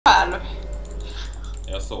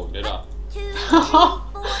såg det då.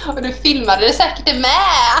 Och du filmade det säkert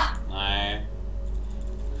med. Nej.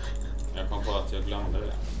 Jag kom på att jag glömde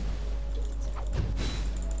det.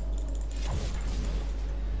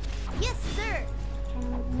 Yes, sir.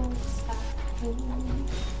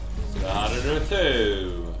 Så där hade du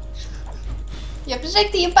tur. Jag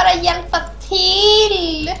försökte ju bara hjälpa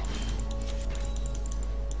till.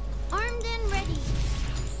 Armed and ready.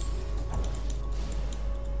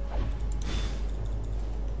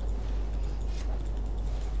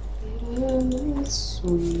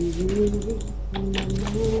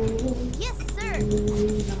 Yes, sir.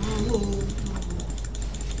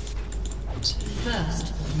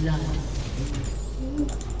 First blood.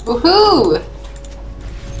 Woohoo!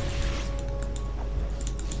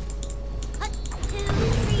 Cut, 2,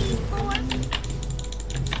 3, 4.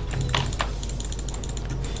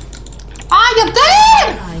 Ah, jag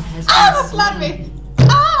dör! Ally has Ah, been vad slain. slarvigt!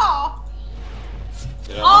 Ah!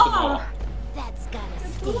 Det där var inte bra. That's gotta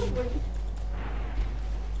sting.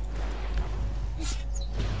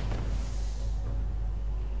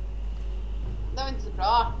 Det var inte så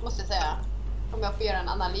bra, måste jag säga. Om jag får göra en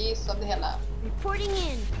analys av det hela. Reporting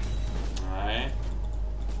in. Nej.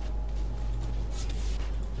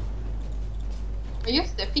 Men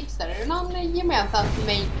just det, fixade du någon gemensam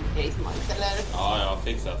mail-grej som vanligt, eller? Ja, jag har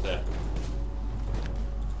fixat det.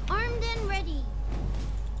 Armed and ready.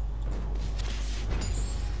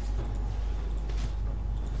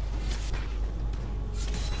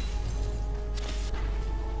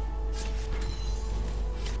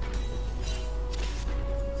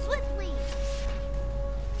 Swiftly.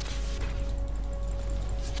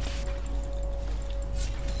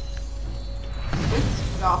 Det var inte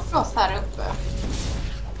så bra för oss här uppe.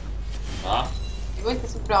 Va? Det var inte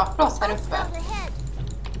så bra för oss här I'll uppe. scout ahead.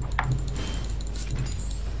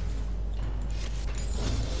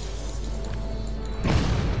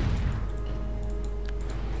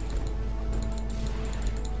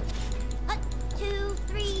 Cut, 2,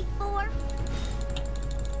 3, 4.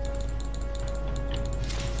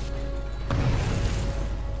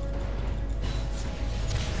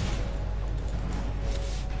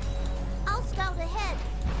 I'll scout ahead.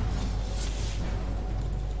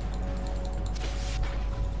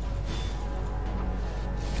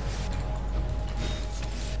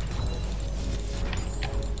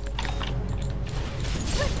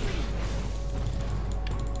 Swiftly.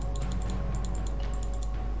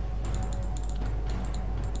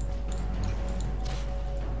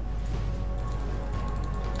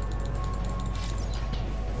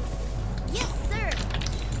 Yes, sir.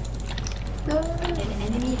 An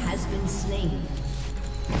enemy has been slain.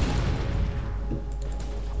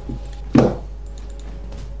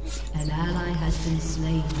 An ally has been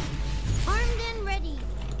slain. Armed and ready.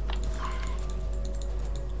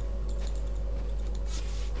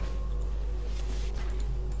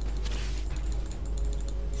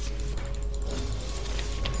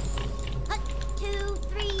 Cut, 2,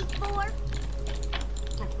 3, 4.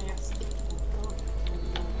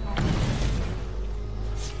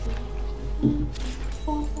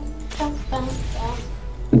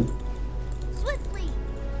 Swiftly.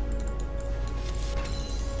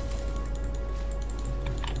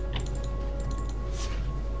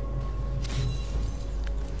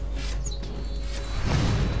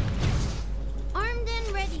 Armed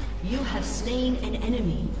and ready. You have slain an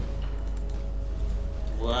enemy.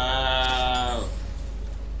 Wow!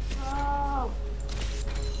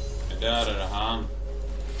 Jag dödade han.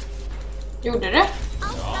 Gjorde du? I'll Ja.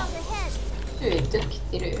 scout ahead. Du är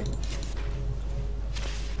duktig du.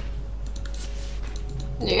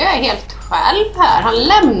 Nu är jag helt själv här. Han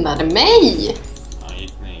lämnade mig. Han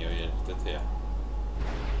gick ner och hjälpte till.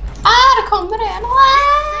 Ah, där kommer det en.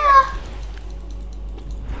 Ah!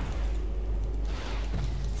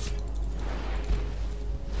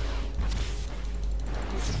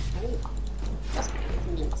 Jag ska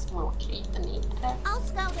inte mina små kryper ner. I'll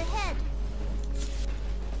scout ahead.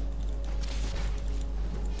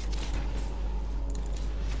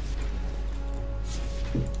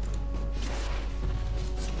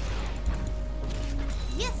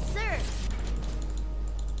 Yes, sir.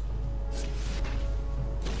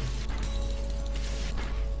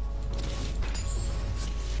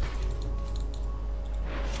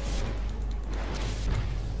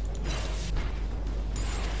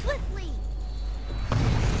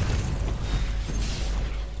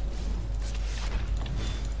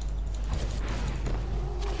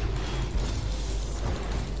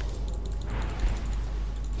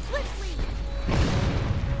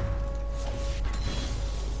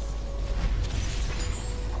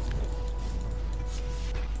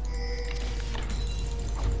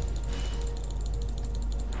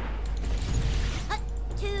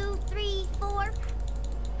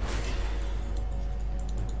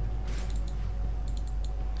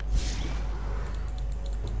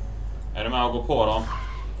 med att gå på dem?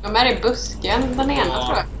 De är i busken, den ena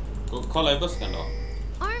tror jag. Kolla i busken då.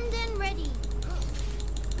 Armed and ready.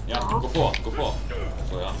 Ja, gå på.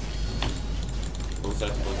 Så ja.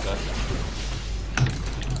 Fortsätt.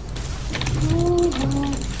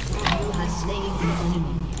 You have slain the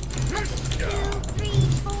enemy. 2, 3,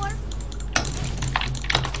 4.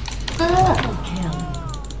 Double kill.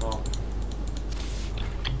 Ja.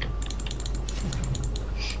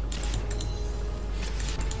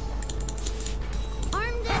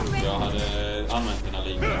 Armed and ready. Jag hade använt mina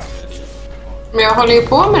liknande. Men jag håller ju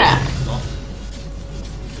på med det. Ja.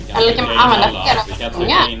 Eller kan man använda flera Vi kan gånger?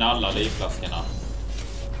 trycka in alla livflaskorna.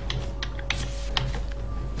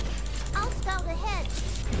 I'll scout ahead.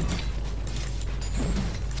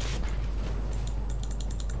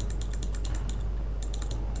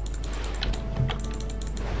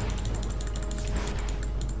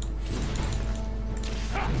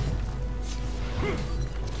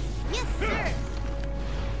 Yes, sir.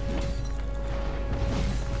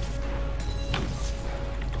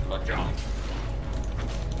 Verkar man.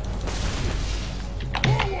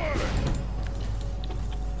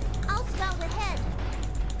 I'll scout ahead.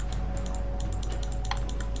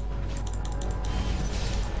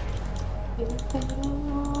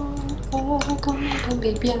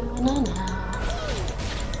 Kommer björnarna.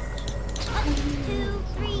 2,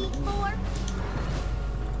 3, 4.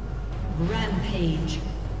 Rampage.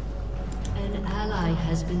 An ally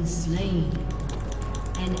has been slain.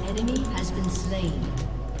 An enemy has been slain.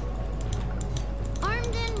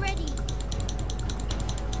 Armed and ready.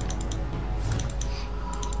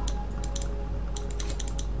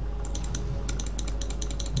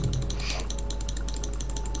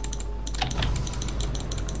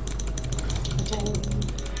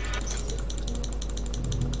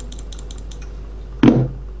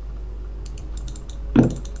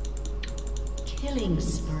 Killing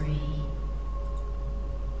spree.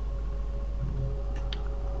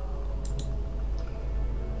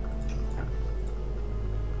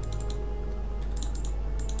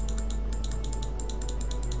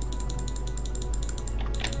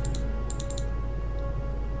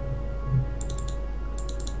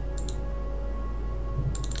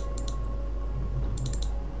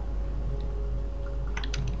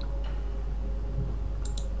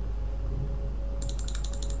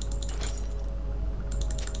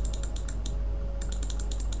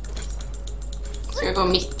 Ska vi gå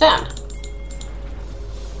mitten?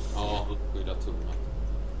 Ja, skydda tornet.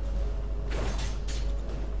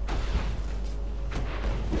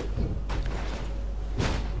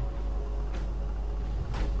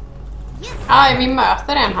 Yes. Aj, vi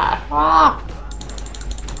möter en här. Ah.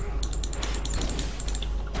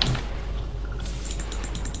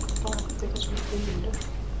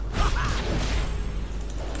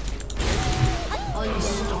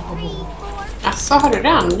 Unstoppable. Alltså, har du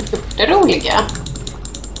den? Det roliga.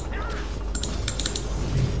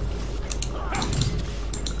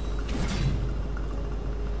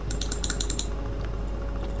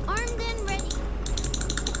 Armed and ready.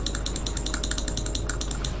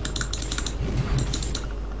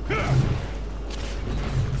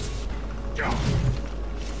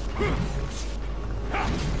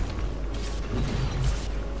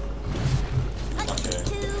 Okej.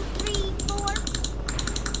 2, 3, 4.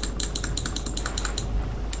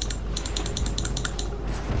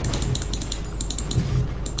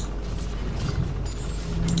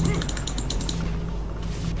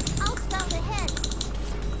 I'll scout ahead.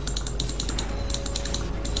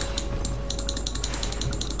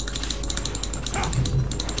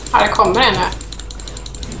 Här kommer en nu.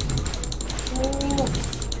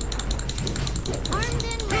 Armed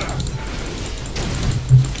and ready.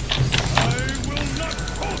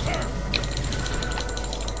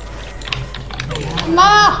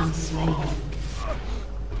 Ma! Slain.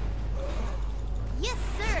 Yes,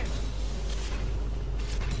 sir.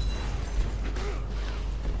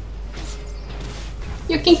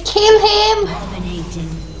 You can kill him! Dominating.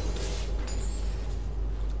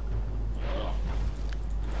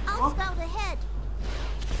 I'll scout ahead.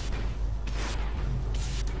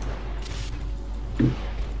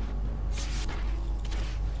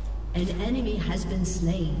 An enemy has been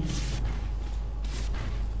slain.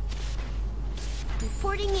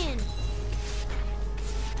 Reporting in.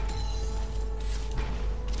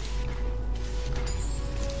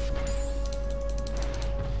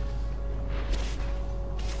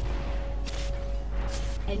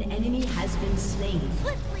 An enemy has been slain.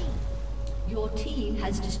 Swiftly. Your team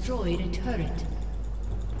has destroyed a turret.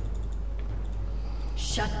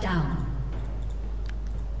 Shut down.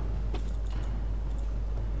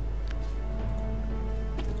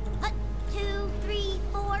 Hut, 2, 3,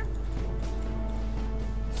 4.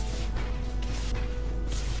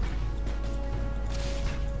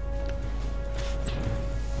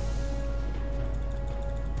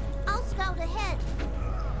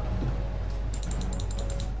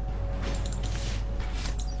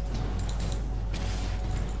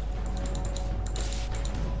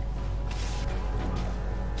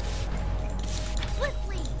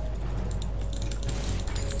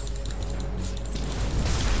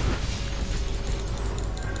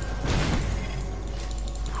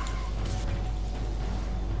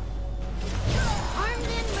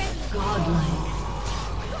 Godlike.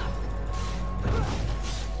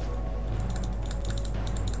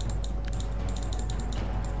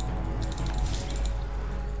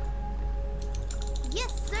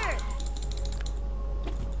 Yes, sir.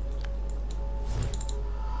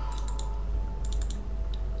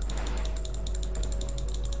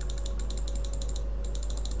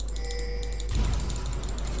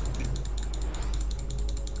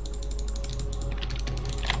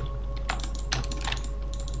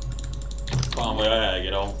 Fan vad jag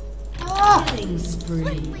äger dem. Killing spree.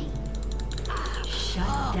 Swiftly.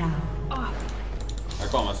 Shut down. Här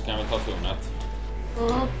kommer så kan vi ta tornet.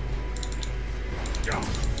 Mm.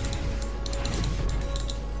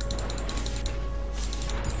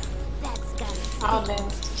 That's got it. Ja, det är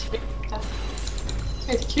krypta.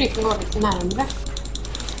 Ska inte krypa gå lite närmare?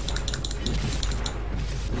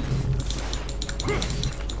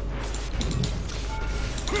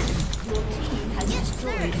 Your team has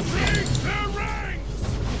destroyed a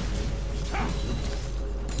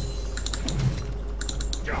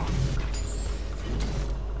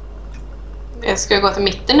turret. Ska jag gå till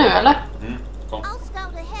mitten nu eller? Kom. I'll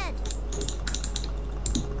scout ahead.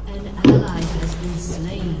 An ally has been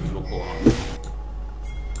slain. Slå på honom.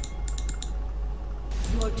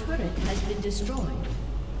 Your turret has been destroyed.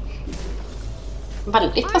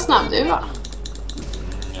 Väldigt vad snabb du var.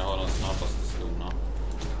 Jag har de snabbaste skorna.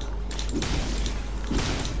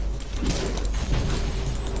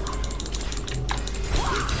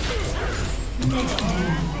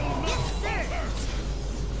 Yes, sir.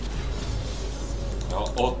 Jag har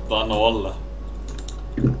 8-0.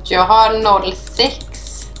 Jag har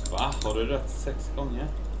 06. Va? Har du rätt 6 gånger?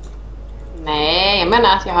 Nej, jag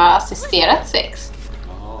menar att jag har assisterat 6.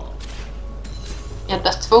 Jaha. Jag har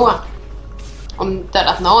dött 2. Och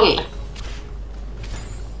dödat 0.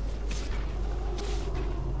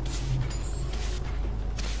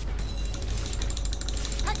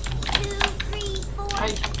 Two, three, four.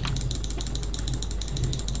 Oj.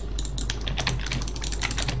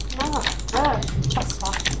 Ja,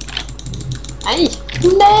 kassa. Nej!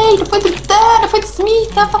 Nej, du får inte dö! Du får inte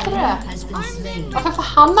smita, fattar du det? Has been slain. Varför får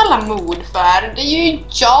han alla mord för? Det är ju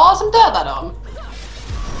jag som dödar dem.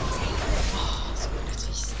 Så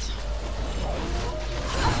orättvist.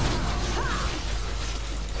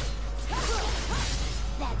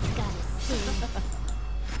 That's got it. Sting.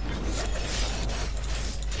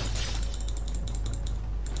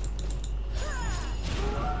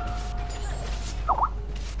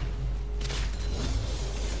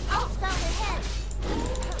 I'll scout ahead.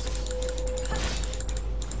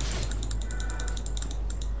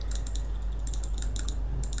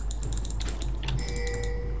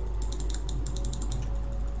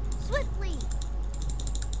 Swiftly.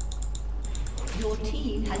 Your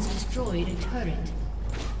team has destroyed a turret.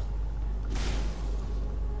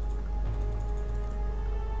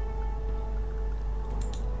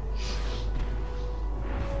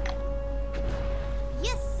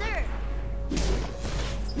 Yes, sir.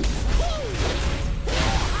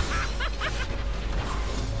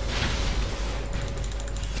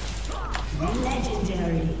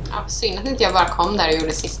 Legendary. Ja, synd att inte jag bara kom där och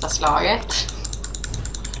gjorde sista slaget.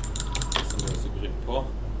 Som du är så grym på.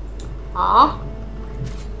 Ja.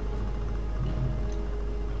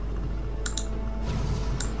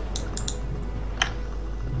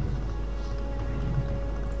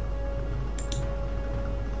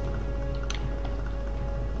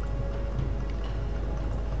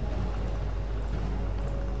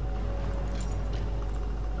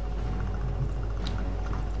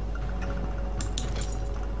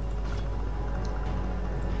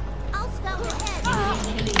 I'll scout ahead.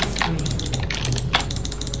 Killing spree.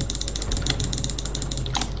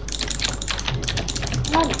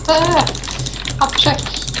 Vänta! Jag försöker...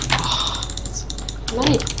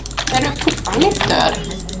 Nej, är du fortfarande inte död?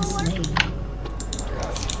 Has been slain.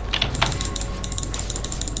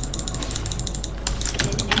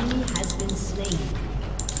 An enemy has been slain.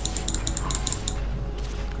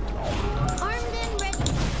 Armed and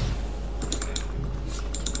ready.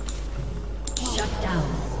 Shut down.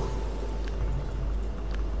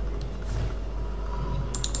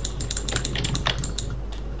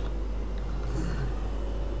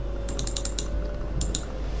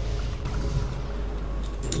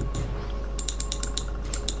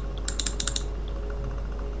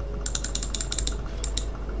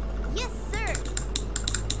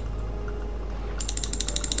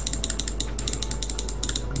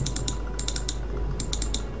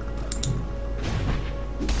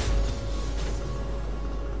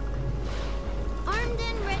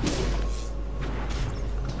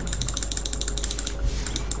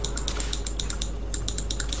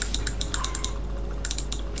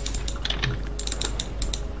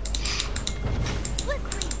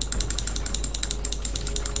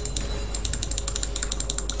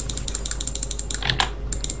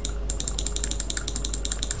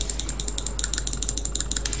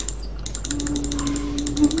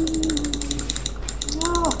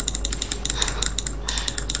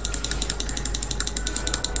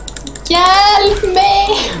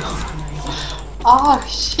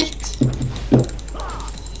 Shit.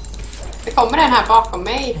 Det kommer en här bakom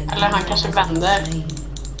mig. Eller han kanske vänder.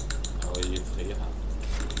 Jag är ju 3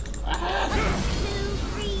 här. 2,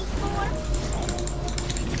 3,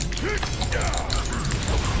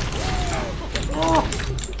 4.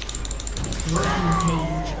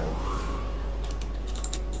 Rampage.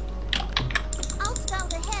 I'll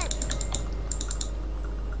scout ahead.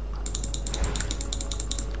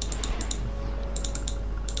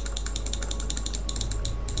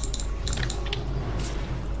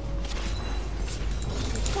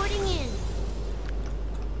 Reporting in.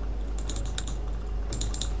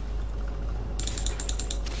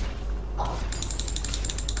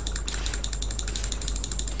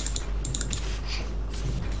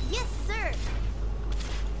 Yes, sir.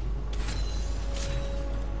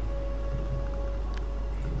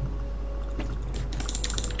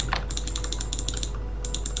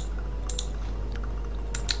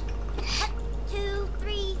 Two,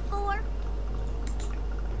 three, four.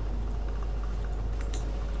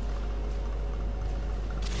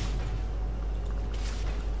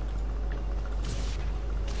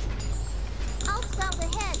 I'll scout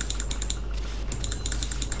ahead.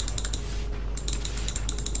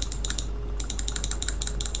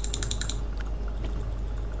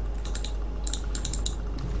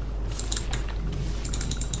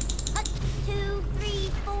 Two, three,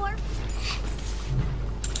 four.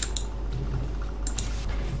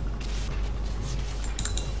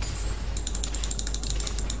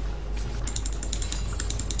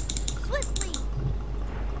 Swiftly.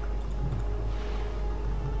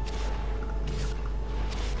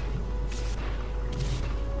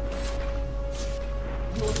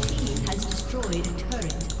 Your team has destroyed a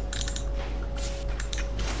turret.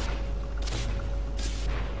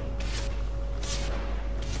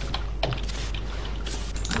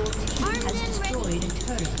 Your team has destroyed a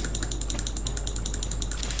turret.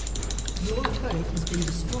 Your turret has been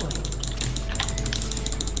destroyed.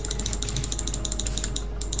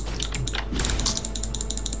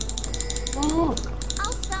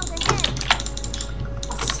 I'll scout ahead.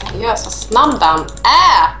 Seriöst, vad snabb den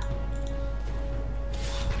är!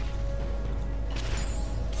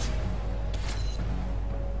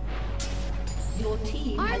 Your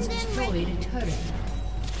team has destroyed a turret.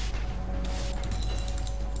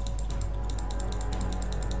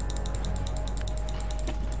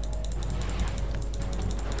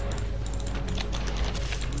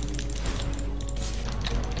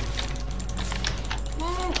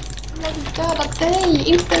 Jag vill döda dig,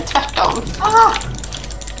 inte tvärtom.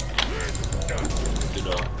 Du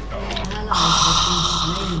dör. An ally has been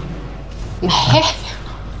slain. Nej.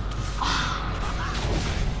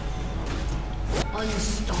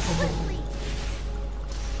 Unstoppable.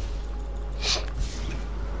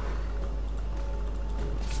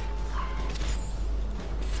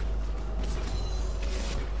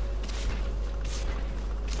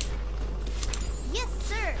 Yes,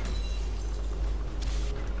 sir.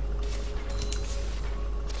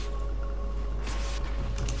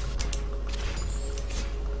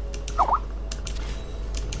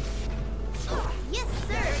 Yes,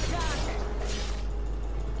 sir.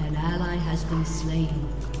 An ally has been slain.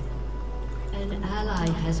 An ally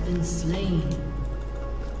has been slain.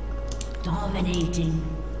 Dominating.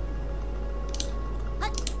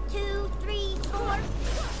 Two, three, four.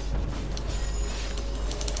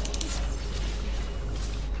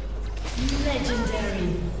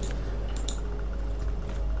 Legendary.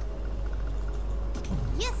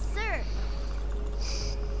 Yes, sir.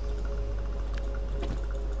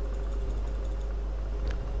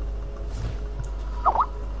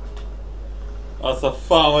 Alltså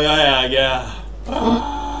fan vad jag äger.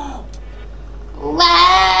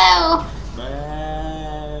 Wow!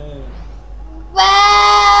 Nej.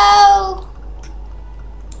 Wow!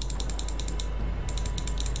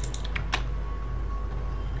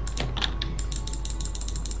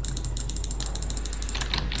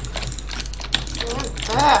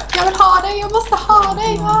 Jag vill ha dig, jag måste ha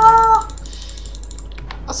dig.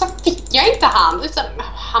 Och så fick jag inte han, utan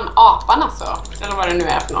han apan alltså. Eller vad det nu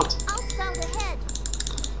är för något. I'll scout ahead.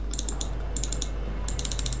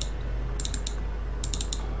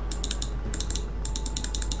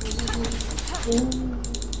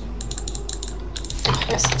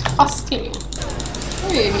 Jag sitter fast i.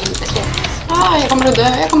 Oj, min beslutning. Jag kommer att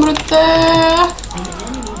dö, jag kommer att dö. An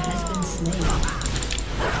enemy has been slain.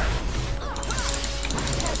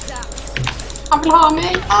 Han vill ha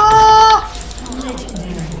mig.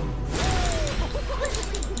 Legendary.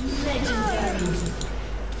 Legendary.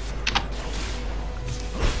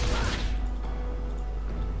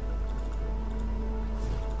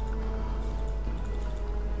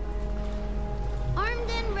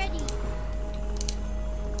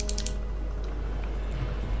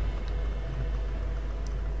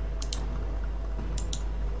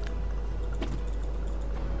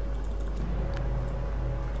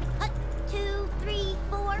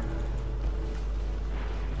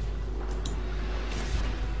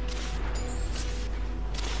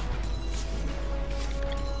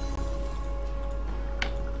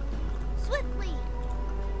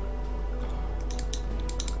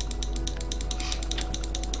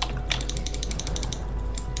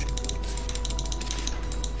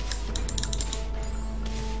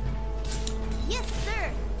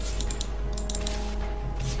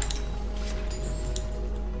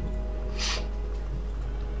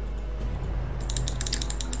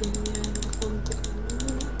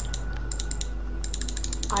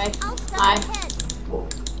 Nej, I'll scout nej. ahead.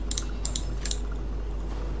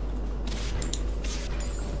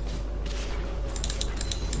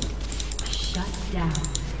 Shut down.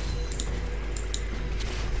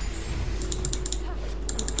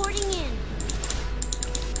 Reporting in.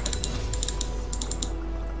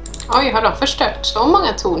 Oj, har de förstört så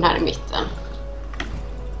många torn här i mitten?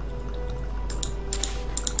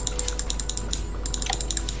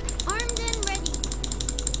 Armed and ready.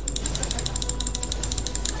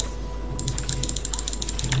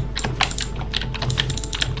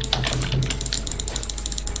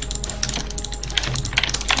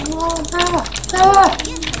 Yes,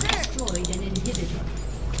 sir. Destroyed an inhibitor.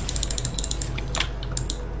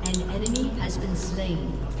 An enemy has been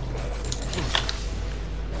slain.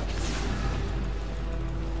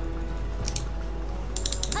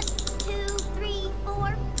 A 2, 3,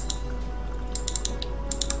 4.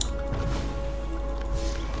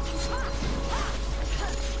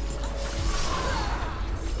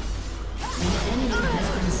 An enemy has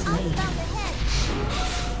been I'll slain. scout ahead.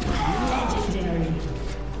 Legendary.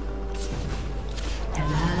 An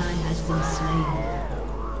ally has been slain.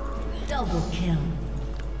 Double kill.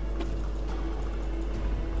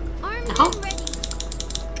 Armed Uh-huh. and ready.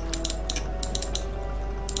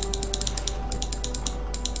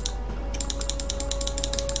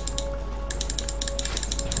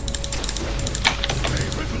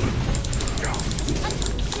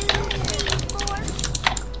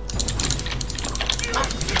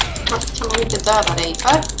 Varför kan man inte döda dig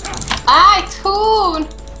för? Nej, torn!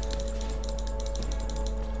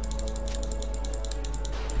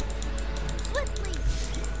 Swiftly.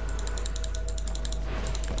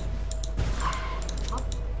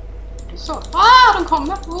 Så. De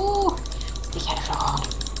kommer! Stick härifrån.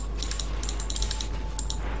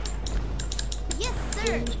 Yes,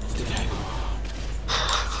 sir.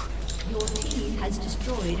 Your team has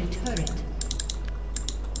destroyed a turret.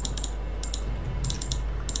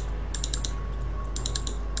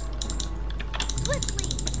 Swiftly.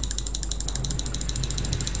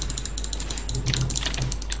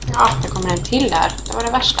 Ja, det kommer en till där. Det var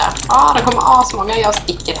det värsta. Ja, det kommer asmånga. Jag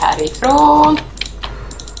sticker härifrån.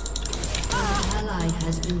 An ally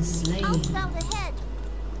has been I'll slain. scout ahead.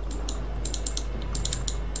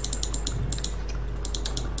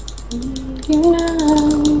 You know,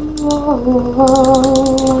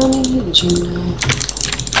 I need you now.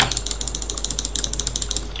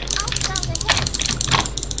 I'll scout ahead.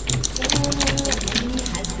 An enemy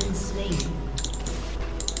has been slain.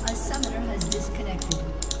 A summoner has disconnected.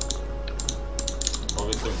 Har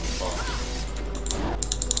vi tungt kvar?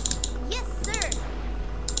 Yes, sir.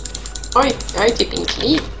 Oj, jag har ju typ ingen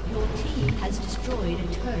kniv. Your team has destroyed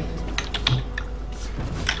a turret.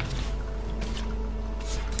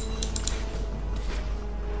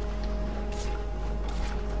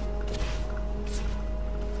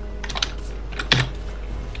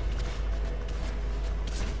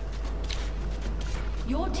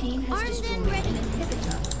 Your team has Armed and destroyed an ready.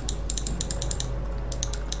 inhibitor.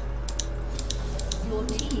 Your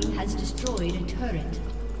team has destroyed a turret.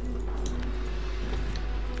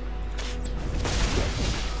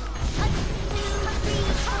 A 2, 3,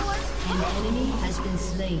 4. An enemy has been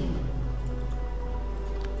slain.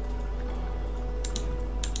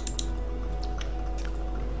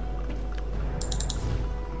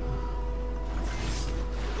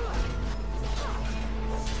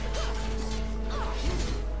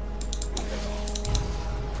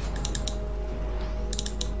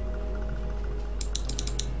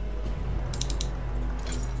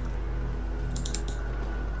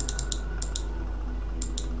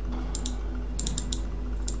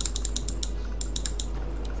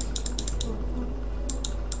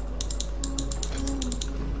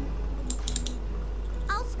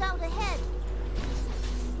 I'll scout ahead.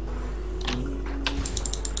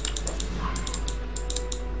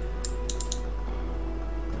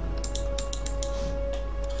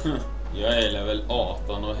 Jag är level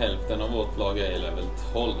 18 och hälften av vårt lag är level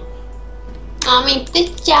 12. Om inte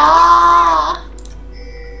jag!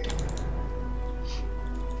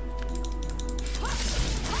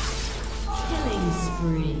 Killing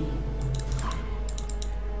spree.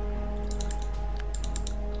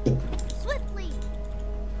 Swiftly.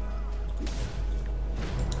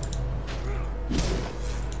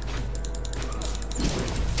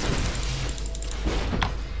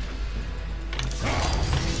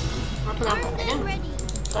 Vart tog han Armed and vägen? ready.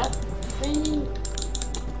 Där. Hej.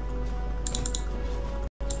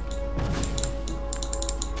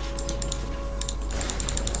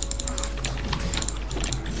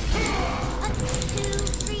 A 2,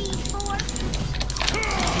 3, 4.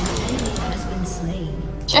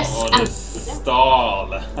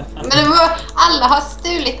 stal. Men det var, alla har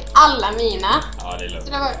stulit alla mina. Ja, det är lugnt.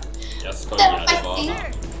 Så det var... Jag Det skojar var bara.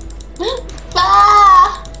 faktiskt... Va?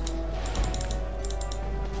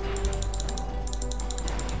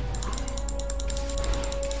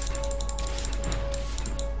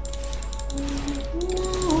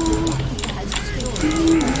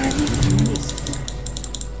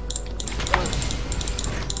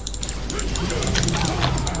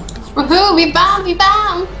 Woho, vi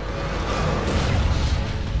vann!